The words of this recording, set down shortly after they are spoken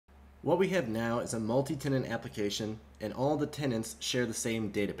What we have now is a multi-tenant application and all the tenants share the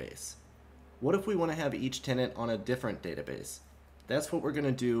same database. What if we want to have each tenant on a different database? That's what we're going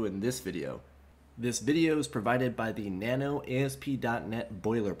to do in this video. This video is provided by the Nano ASP.NET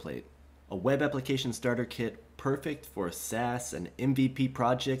Boilerplate, a web application starter kit perfect for SaaS and MVP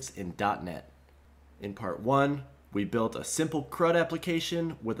projects in .NET. In part 1, we built a simple CRUD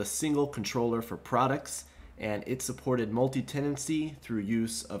application with a single controller for products, and it supported multi-tenancy through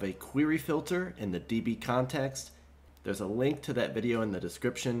use of a query filter in the DbContexts. There's a link to that video in the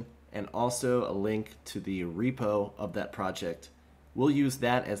description and also a link to the repo of that project. We'll use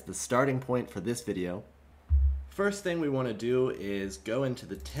that as the starting point for this video. First thing we want to do is go into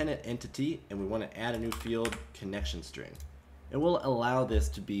the tenant entity and we want to add a new field, connection string. And we'll allow this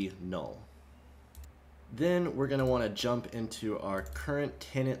to be null. Then we're going to want to jump into our current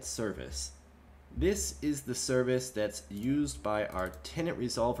tenant service. This is the service that's used by our tenant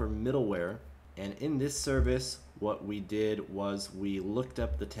resolver middleware, and in this service what we did was we looked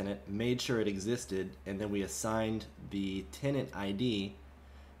up the tenant, made sure it existed, and then we assigned the tenant ID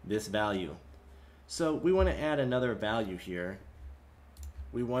this value. So we want to add another value here.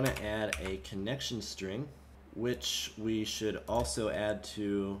 We want to add a connection string, which we should also add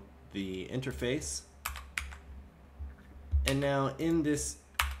to the interface. And now in this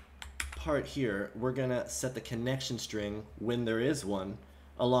part here, we're gonna set the connection string when there is one,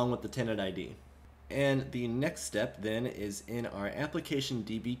 along with the tenant ID. And the next step then is in our application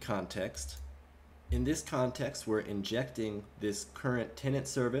DbContext. In this context, we're injecting this current tenant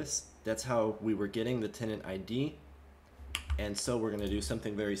service. That's how we were getting the tenant ID. And so we're gonna do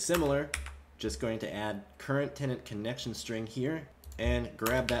something very similar, just going to add current tenant connection string here and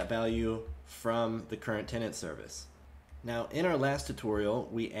grab that value from the current tenant service. Now in our last tutorial,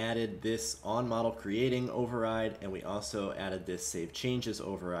 we added this onModelCreating override, and we also added this save changes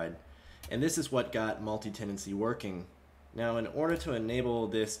override. And this is what got multi-tenancy working. Now in order to enable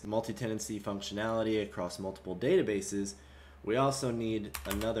this multi-tenancy functionality across multiple databases, we also need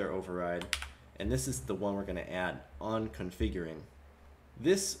another override, and this is the one we're going to add, onConfiguring.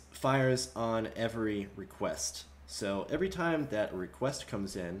 This fires on every request. So every time that a request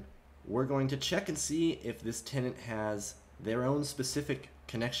comes in, we're going to check and see if this tenant has their own specific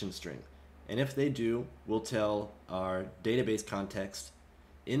connection string. And if they do, we'll tell our database context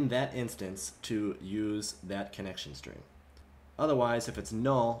in that instance to use that connection string. Otherwise, if it's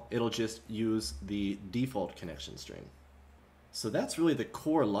null, it'll just use the default connection string. So that's really the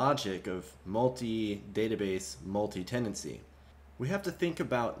core logic of multi-database, multi-tenancy. We have to think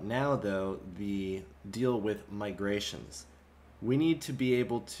about now, though, the deal with migrations. We need to be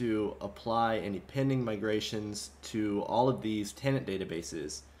able to apply any pending migrations to all of these tenant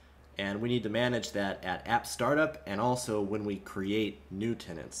databases, and we need to manage that at app startup and also when we create new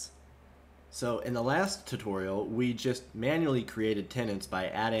tenants. So in the last tutorial, we just manually created tenants by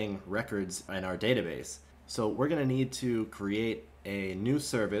adding records in our database. So we're going to need to create a new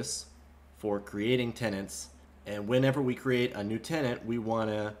service for creating tenants, and whenever we create a new tenant, we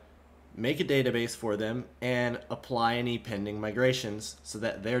want to make a database for them and apply any pending migrations so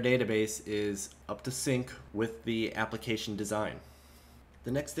that their database is up to sync with the application design.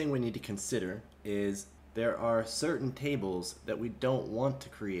 The next thing we need to consider is there are certain tables that we don't want to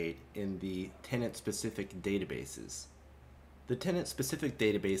create in the tenant-specific databases. The tenant-specific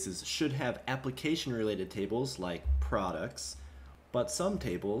databases should have application-related tables like products, but some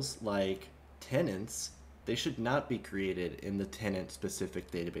tables like tenants, they should not be created in the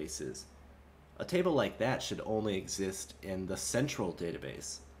tenant-specific databases. A table like that should only exist in the central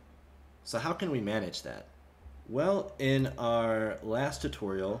database. So how can we manage that? Well, in our last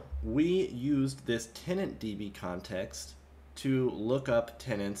tutorial, we used this TenantDbContext to look up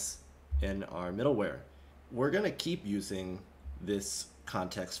tenants in our middleware. We're going to keep using this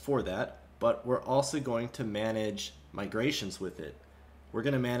context for that, but we're also going to manage migrations with it. We're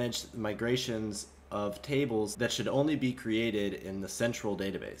going to manage migrations of tables that should only be created in the central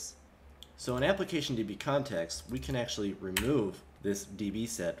database. So in application DbContext, we can actually remove this DB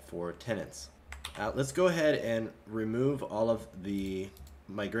set for tenants. Let's go ahead and remove all of the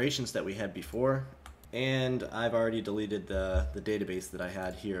migrations that we had before, and I've already deleted the database that I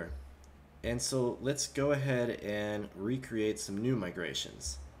had here. And so let's go ahead and recreate some new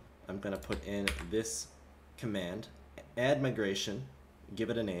migrations. I'm going to put in this command, add migration, give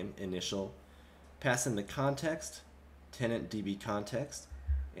it a name, initial, pass in the context, TenantDbContext,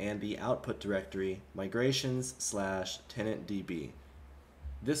 and the output directory migrations/tenantdb.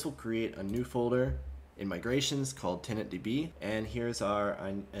 This will create a new folder in migrations called TenantDB, and here's our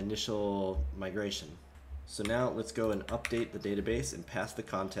initial migration. So now let's go and update the database and pass the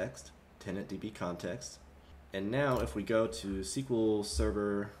context, TenantDbContexts. And now if we go to SQL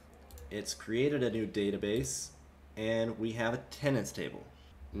Server, it's created a new database and we have a tenants table.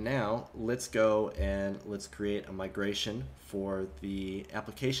 Now let's go and let's create a migration for the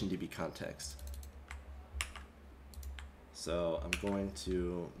application DB context. So I'm going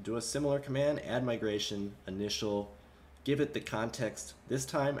to do a similar command, add migration, initial, give it the context, this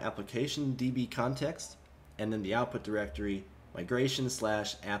time application DB context, and then the output directory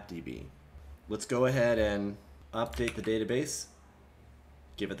migration/appdb. Let's go ahead and update the database,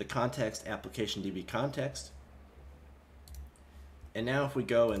 give it the context application DB context. And now if we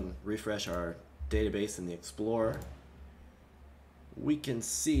go and refresh our database in the Explorer, we can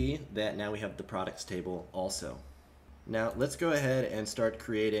see that now we have the products table also. Now let's go ahead and start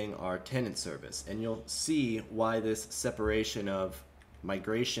creating our tenant service, and you'll see why this separation of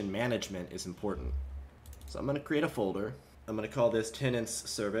migration management is important. So I'm going to create a folder. I'm going to call this tenants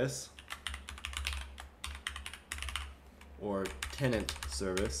service or tenant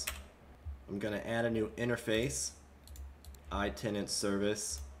service. I'm going to add a new interface, iTenant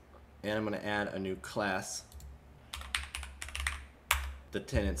service, and I'm going to add a new class, the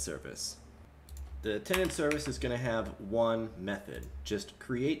tenant service. The tenant service is going to have one method, just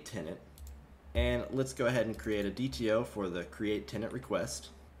create tenant. And let's go ahead and create a DTO for the create tenant request.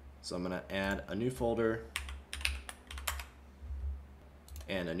 So I'm going to add a new folder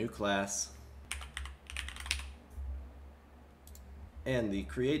and a new class. And the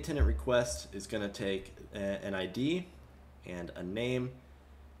create tenant request is going to take an ID and a name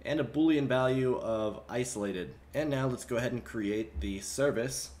and a Boolean value of isolated. And now let's go ahead and create the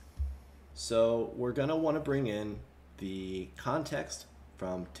service. So we're going to want to bring in the context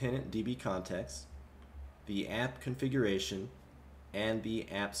from TenantDbContexts, the app configuration, and the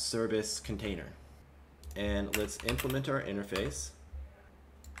app service container. And let's implement our interface.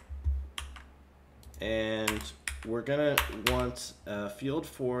 And we're going to want a field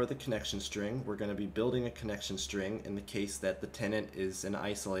for the connection string. We're going to be building a connection string in the case that the tenant is an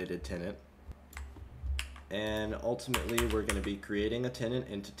isolated tenant. And ultimately, we're going to be creating a tenant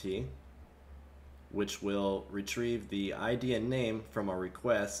entity, which will retrieve the ID and name from our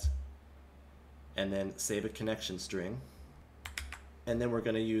request and then save a connection string. And then we're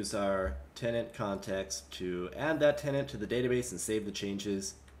going to use our tenant context to add that tenant to the database and save the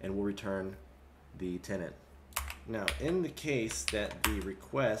changes, and we'll return the tenant. Now, in the case that the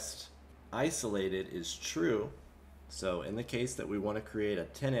request isolated is true, so in the case that we want to create a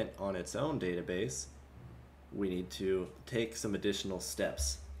tenant on its own database, we need to take some additional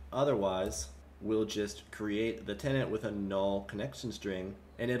steps. Otherwise, we'll just create the tenant with a null connection string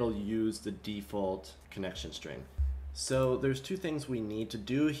and it'll use the default connection string. So there's two things we need to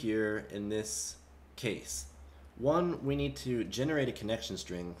do here in this case. One, we need to generate a connection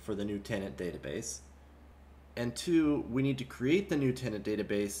string for the new tenant database. And two, we need to create the new tenant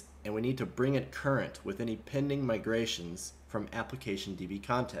database and we need to bring it current with any pending migrations from application DB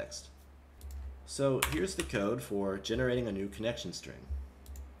context. So here's the code for generating a new connection string.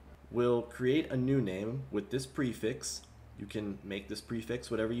 We'll create a new name with this prefix. You can make this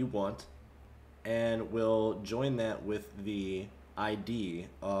prefix whatever you want. And we'll join that with the ID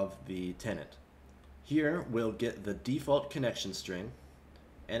of the tenant. Here we'll get the default connection string.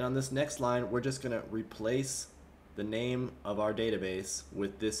 And on this next line, we're just going to replace the name of our database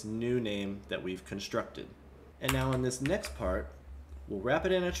with this new name that we've constructed. And now on this next part, we'll wrap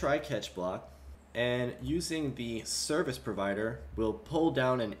it in a try-catch block. And using the service provider, we'll pull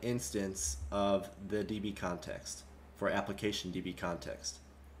down an instance of the DB context for application DB context.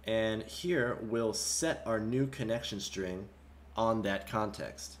 And here we'll set our new connection string on that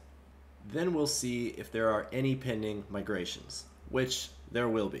context. Then we'll see if there are any pending migrations, which there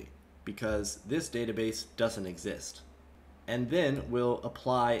will be, because this database doesn't exist. And then we'll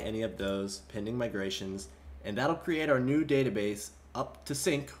apply any of those pending migrations, and that'll create our new database up to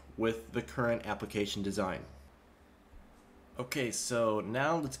sync with the current application design. Okay, so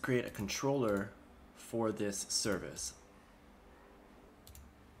now let's create a controller for this service.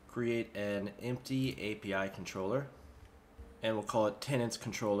 Create an empty API controller, and we'll call it tenants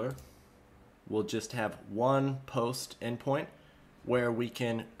controller. We'll just have one post endpoint where we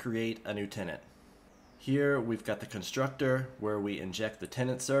can create a new tenant. Here we've got the constructor where we inject the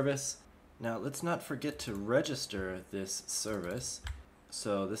tenant service. Now let's not forget to register this service.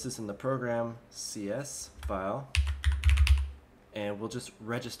 So this is in the program CS file, and we'll just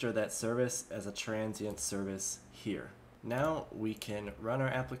register that service as a transient service here. Now we can run our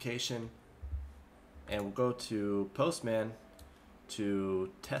application, and we'll go to Postman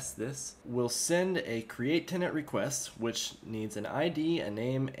to test this, we'll send a create tenant request, which needs an ID, a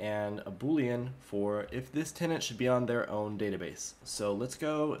name, and a Boolean for if this tenant should be on their own database. So let's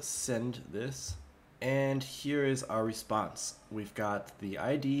go send this. And here is our response. We've got the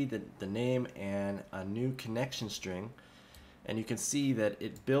ID, the name, and a new connection string. And you can see that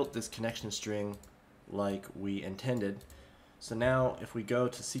it built this connection string like we intended. So now if we go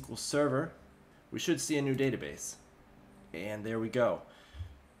to SQL Server, we should see a new database. And there we go.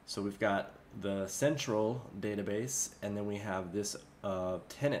 So we've got the central database, and then we have this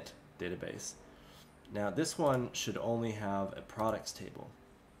tenant database. Now this one should only have a products table.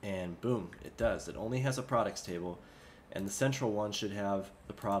 And boom, it does. It only has a products table. And the central one should have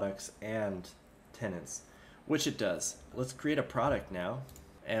the products and tenants, which it does. Let's create a product now.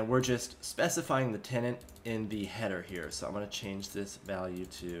 And we're just specifying the tenant in the header here. So I'm going to change this value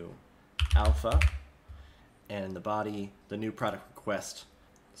to alpha, and in the body, the new product request.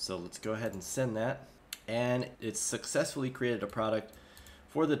 So let's go ahead and send that. And it's successfully created a product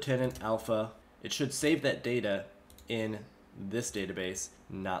for the tenant alpha. It should save that data in this database,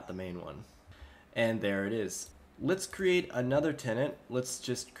 not the main one. And there it is. Let's create another tenant. Let's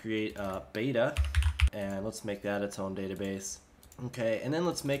just create a beta, and let's make that its own database. Okay, and then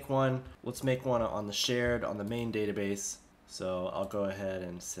let's make one on the main database. So I'll go ahead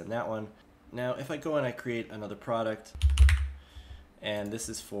and send that one. Now if I go and I create another product, and this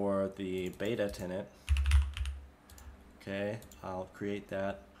is for the beta tenant, okay, I'll create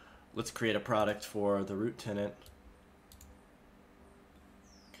that. Let's create a product for the root tenant.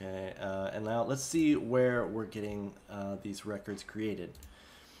 Okay, and now let's see where we're getting these records created.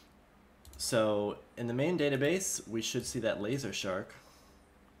 So in the main database, we should see that laser shark.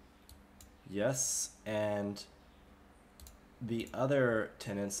 Yes, and the other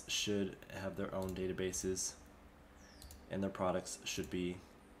tenants should have their own databases, and their products should be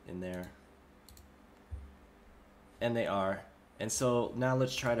in there. And they are. And so now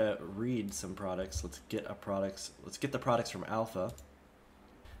let's try to read some products. Let's get the products from alpha.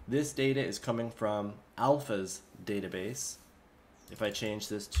 This data is coming from alpha's database. If I change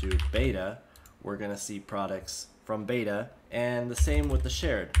this to beta, we're going to see products from beta, and the same with the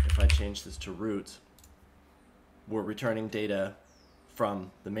shared. If I change this to root, we're returning data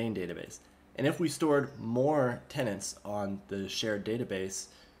from the main database. And if we stored more tenants on the shared database,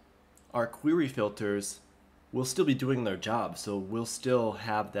 our query filters will still be doing their job. So we'll still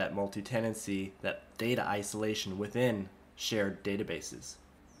have that multi-tenancy, that data isolation within shared databases.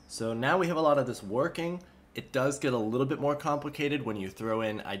 So now we have a lot of this working. It does get a little bit more complicated when you throw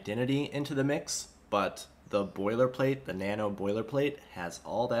in identity into the mix, but the boilerplate, the Nano boilerplate, has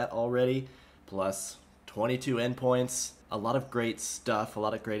all that already, plus 22 endpoints, a lot of great stuff, a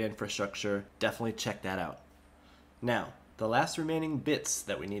lot of great infrastructure. Definitely check that out. Now, the last remaining bits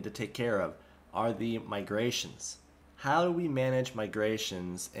that we need to take care of are the migrations. How do we manage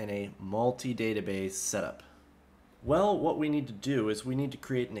migrations in a multi-database setup? Well, what we need to do is we need to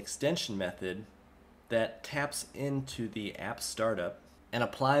create an extension method that taps into the app startup and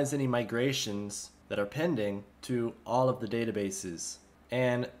applies any migrations that are pending to all of the databases.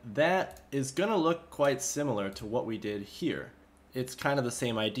 And that is going to look quite similar to what we did here. It's kind of the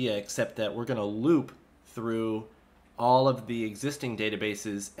same idea, except that we're going to loop through all of the existing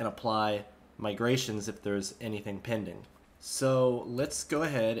databases and apply migrations if there's anything pending. So let's go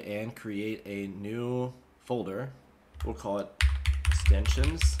ahead and create a new folder. We'll call it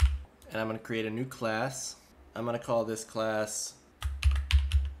extensions. And I'm going to create a new class. I'm going to call this class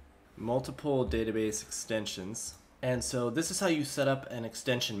multiple database extensions. And so this is how you set up an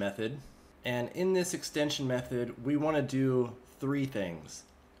extension method. And in this extension method, we want to do three things.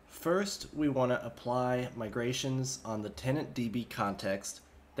 First, we want to apply migrations on the TenantDbContext.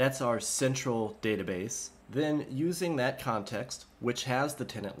 That's our central database. Then using that context, which has the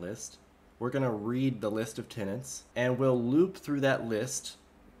tenant list, we're going to read the list of tenants, and we'll loop through that list,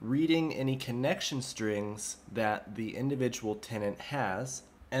 reading any connection strings that the individual tenant has.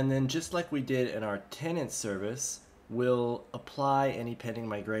 And then just like we did in our tenant service, we'll apply any pending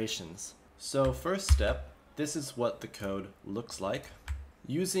migrations. So first step, this is what the code looks like.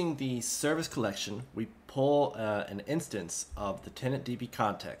 Using the service collection, we pull an instance of the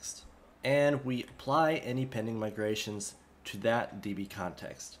TenantDbContext, and we apply any pending migrations to that DB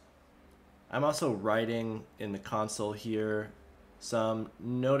context. I'm also writing in the console here some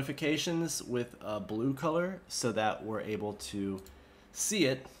notifications with a blue color so that we're able to see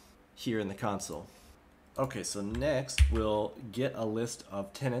it here in the console. Okay, so next we'll get a list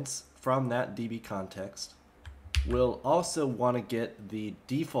of tenants from that DB context. We'll also want to get the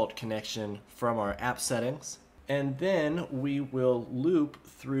default connection from our app settings, And then we will loop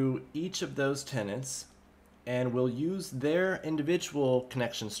through each of those tenants, and we'll use their individual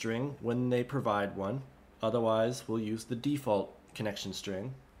connection string when they provide one. Otherwise, we'll use the default connection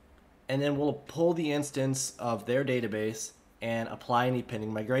string. And then we'll pull the instance of their database and apply any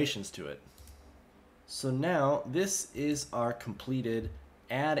pending migrations to it. So now this is our completed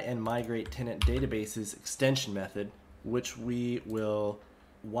add and migrate tenant databases extension method, which we will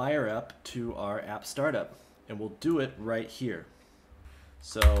wire up to our app startup, and we'll do it right here.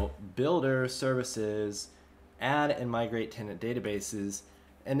 So builder services, add and migrate tenant databases,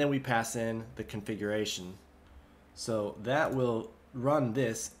 and then we pass in the configuration. So that will run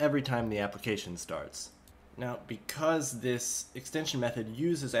this every time the application starts. Now, because this extension method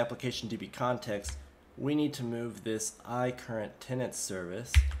uses application DbContexts, we need to move this iCurrentTenant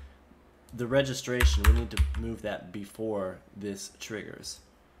service. The registration, we need to move that before this triggers.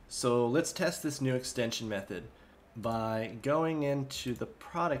 So let's test this new extension method by going into the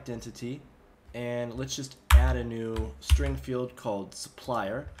product entity, and let's just add a new string field called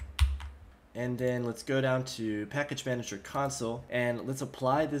supplier. And then let's go down to Package Manager Console, and let's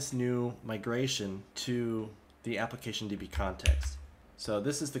apply this new migration to the application DbContexts. So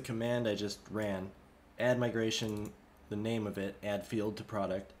this is the command I just ran. Add migration, the name of it, add field to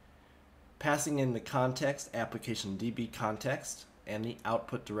product, passing in the context application DbContext and the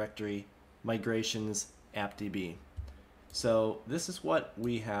output directory migrations appdb. So this is what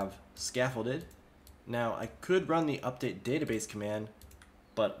we have scaffolded. Now I could run the update database command,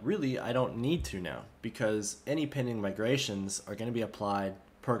 but really I don't need to now because any pending migrations are going to be applied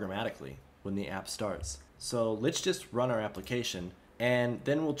programmatically when the app starts. So let's just run our application, and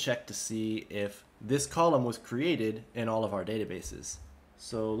then we'll check to see if this column was created in all of our databases.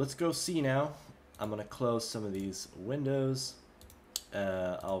 So let's go see now. I'm going to close some of these windows.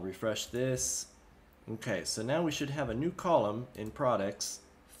 I'll refresh this. Okay, so now we should have a new column in products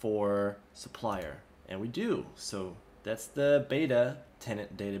for supplier, and we do. So that's the beta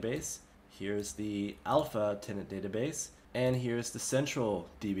tenant database. Here's the alpha tenant database, and here's the central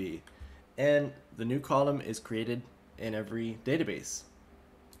DB. And the new column is created in every database.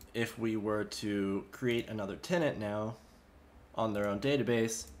 If we were to create another tenant now on their own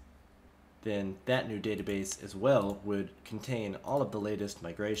database, then that new database as well would contain all of the latest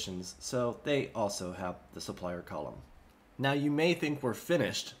migrations, so they also have the supplier column. Now you may think we're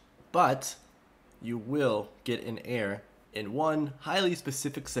finished, but you will get an error in one highly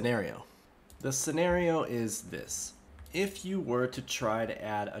specific scenario. The scenario is this. If you were to try to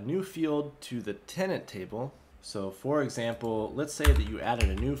add a new field to the tenant table, so for example, let's say that you added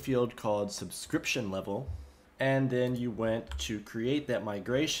a new field called subscription level, and then you went to create that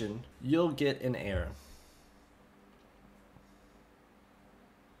migration, you'll get an error.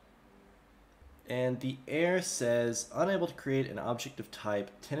 And the error says, unable to create an object of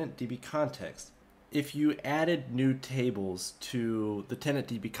type TenantDbContexts. If you added new tables to the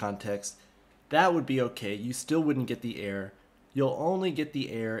TenantDbContexts, that would be okay. You still wouldn't get the error. You'll only get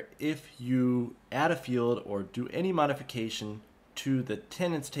the error if you add a field or do any modification to the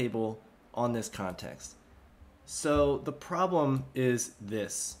tenants table on this context. So the problem is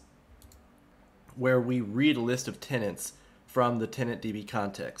this, where we read a list of tenants from the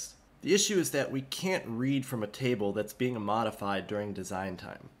TenantDbContexts. The issue is that we can't read from a table that's being modified during design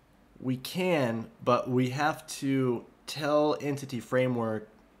time. We can, but we have to tell Entity Framework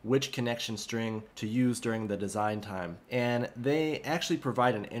which connection string to use during the design time. And they actually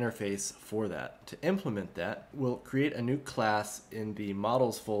provide an interface for that. To implement that, we'll create a new class in the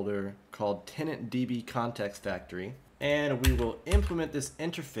models folder called TenantDbContextFactory, and we will implement this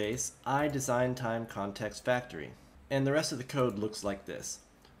interface iDesignTimeContextFactory. And the rest of the code looks like this.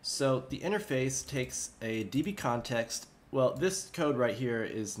 So the interface takes a DbContext. Well, this code right here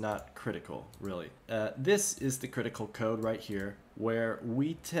is not critical, really. This is the critical code right here, where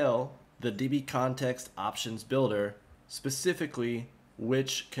we tell the DbContext options builder specifically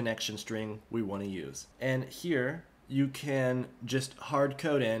which connection string we want to use. And here you can just hard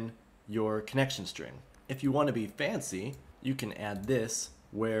code in your connection string. If you want to be fancy, you can add this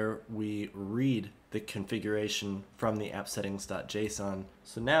where we read the configuration from the appsettings.json.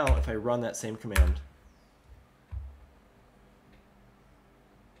 So now if I run that same command,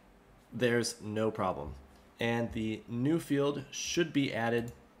 there's no problem. And the new field should be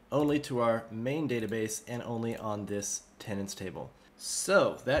added only to our main database and only on this tenants table.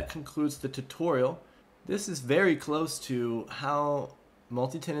 So that concludes the tutorial. This is very close to how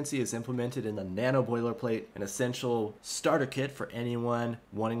multi-tenancy is implemented in the Nano Boilerplate, an essential starter kit for anyone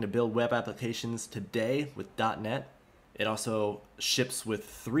wanting to build web applications today with .NET. It also ships with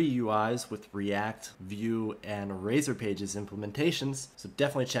 3 UIs with React, Vue, and Razor Pages implementations, so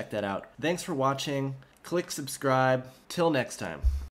definitely check that out. Thanks for watching. Click subscribe. Till next time.